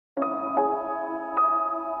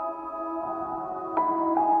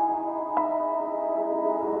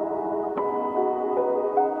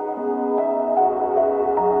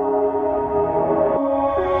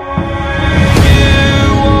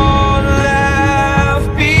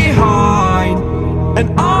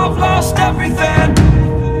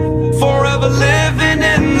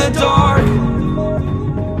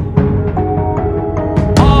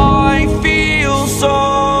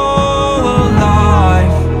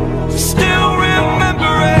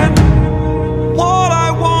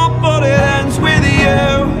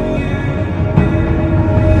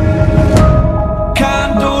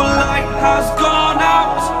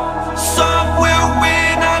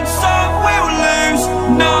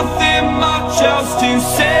nothing much else to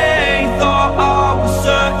say. Thought I was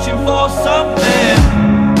searching for something.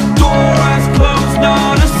 Door has closed,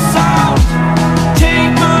 not a sound.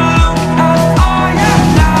 Take a look as I am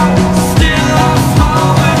now. Still I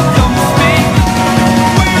smile and don't speak.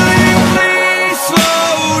 Will you please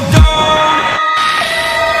slow down?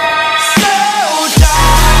 Slow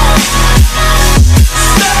down.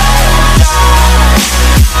 Slow down.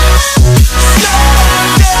 Slow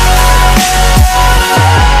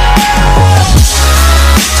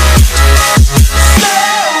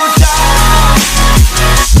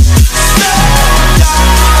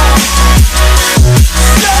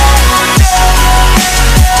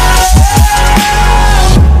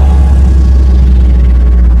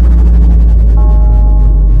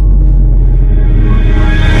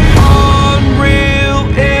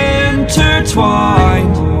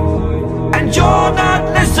and you're not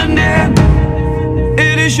listening.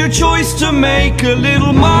 It is your choice to make a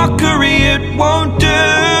little mockery, it won't do.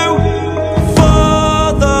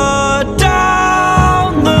 Further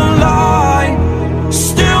down the line,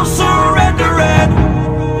 still surrendering,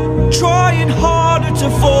 trying harder to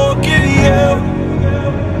forgive you.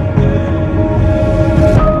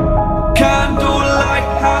 Candlelight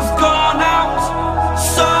has gone out.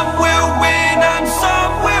 Some will win and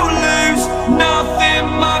some will lose. Nothing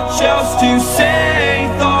much else to say.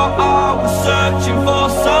 Thought I was searching for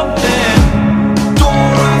something.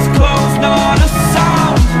 Door has closed, not a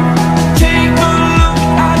sound. Take a look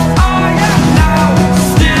as I am now.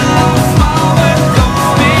 Still I smile and don't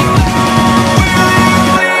speak. Will you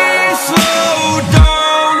please slow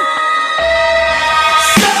down?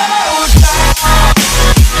 Slow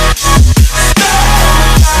down.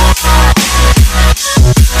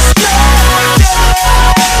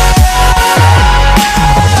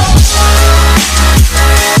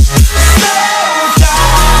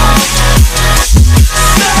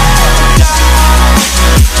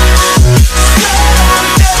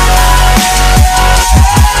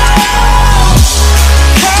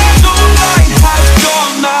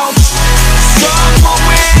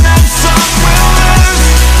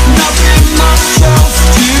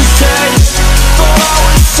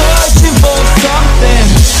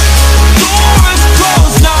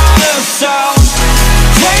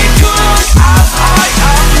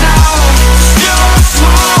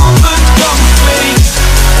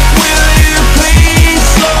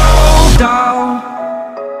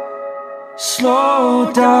 Slow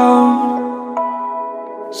down,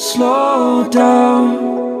 slow down,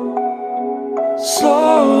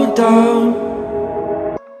 slow down.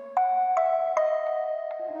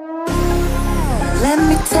 Let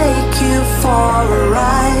me take you for a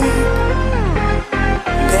ride,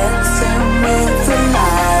 dancing with the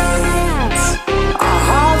lights, our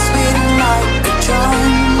hearts beating like a drum.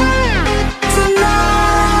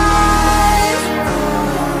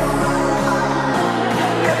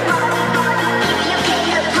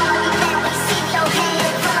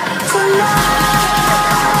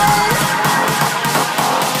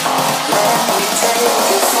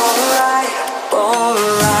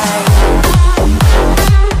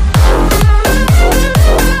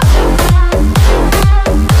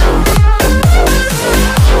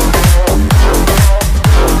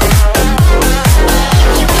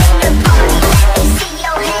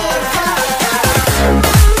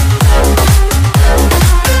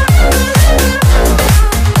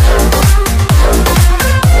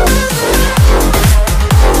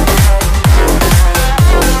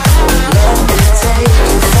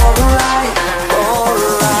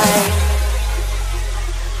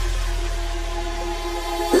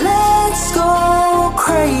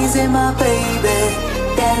 My baby,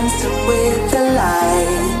 dancing with the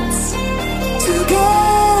lights.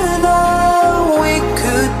 Together we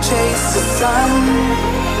could chase the sun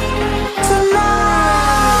tonight.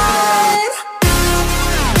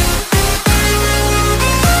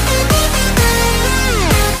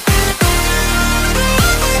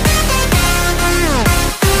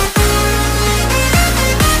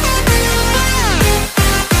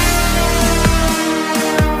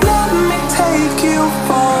 Let me take you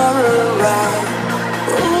for a ride.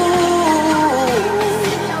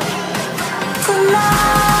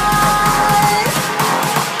 Tonight,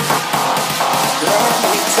 let me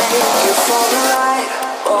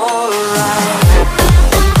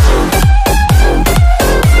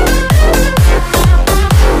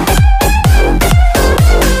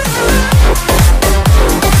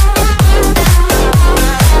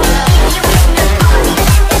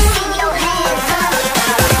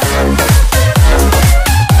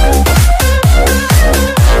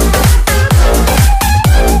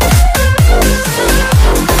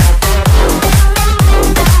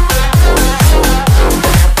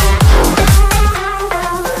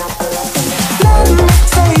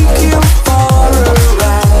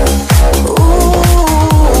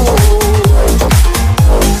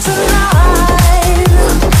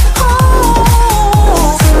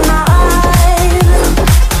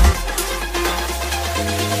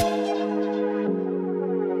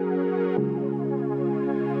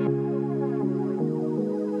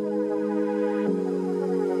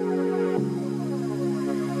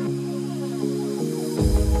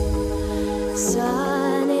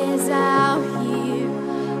sun is out here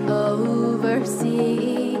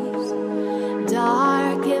overseas.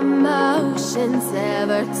 Dark emotions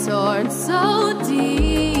ever torn so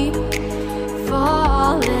deep,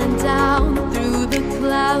 falling down through the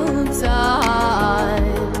clouds.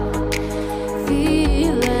 I'm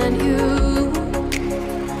feeling you.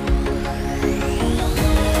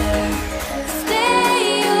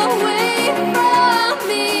 Stay away from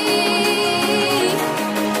me.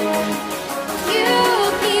 You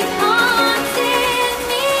keep haunting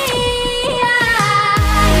me.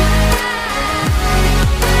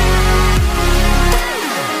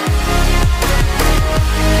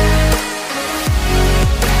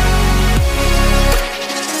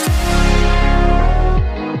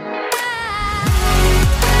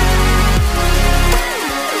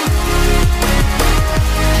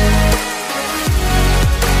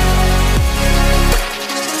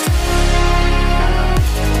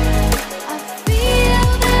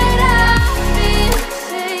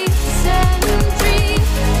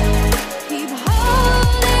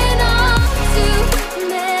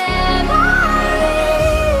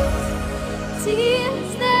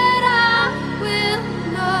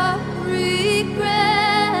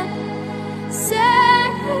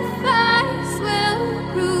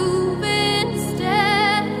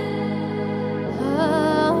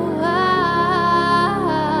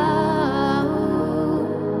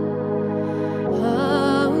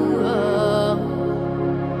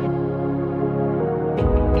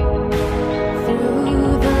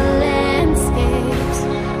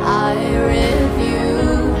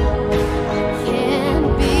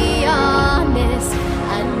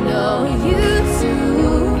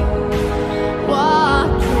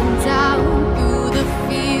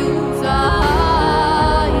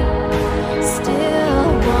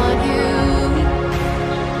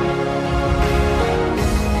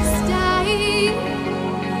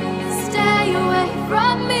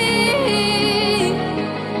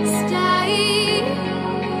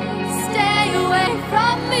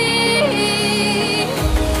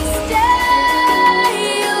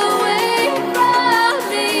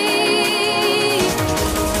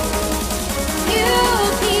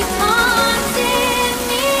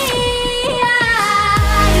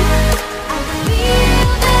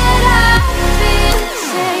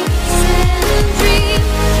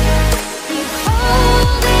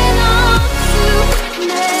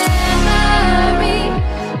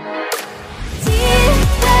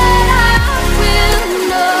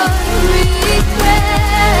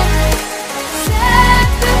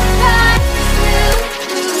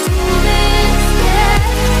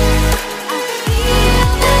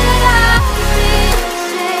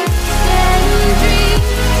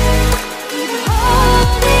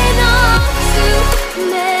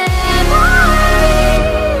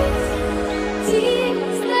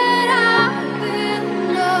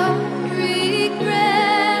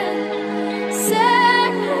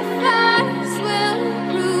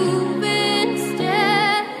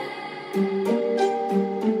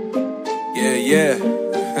 Yeah,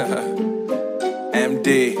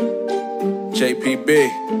 MD, JPB,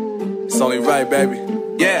 it's only right, baby.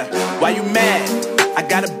 Yeah, why you mad? I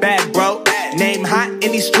got a bag, bro. Name hot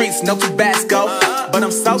in these streets, no Tabasco. But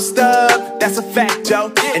I'm so stuck, that's a fact,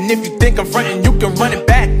 yo. And if you think I'm frontin', you can run it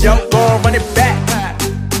back, yo. Go on, run it back.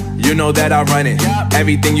 You know that I run it.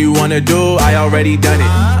 Everything you wanna do, I already done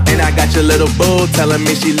it. And I got your little boo telling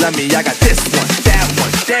me she love me. I got this one, that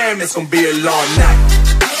one. Damn, it's gonna be a long night.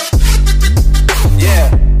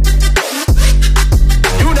 Yeah.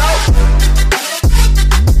 You know.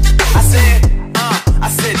 I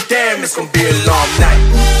said, damn, it's gonna be a long night.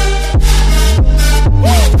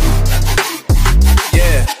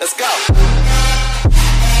 Yeah, let's go.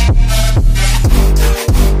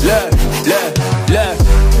 Look.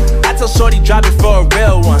 I tell shorty drop it for a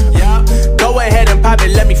real one. Yeah. Go ahead and pop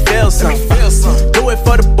it, let me feel some. Do it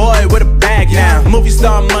for the boy with a bag now. Movie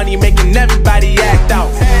star money making everybody act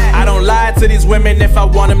out. I don't lie to these women. If I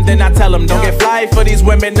want them, then I tell them. Don't get fly for these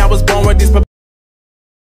women. I was born with these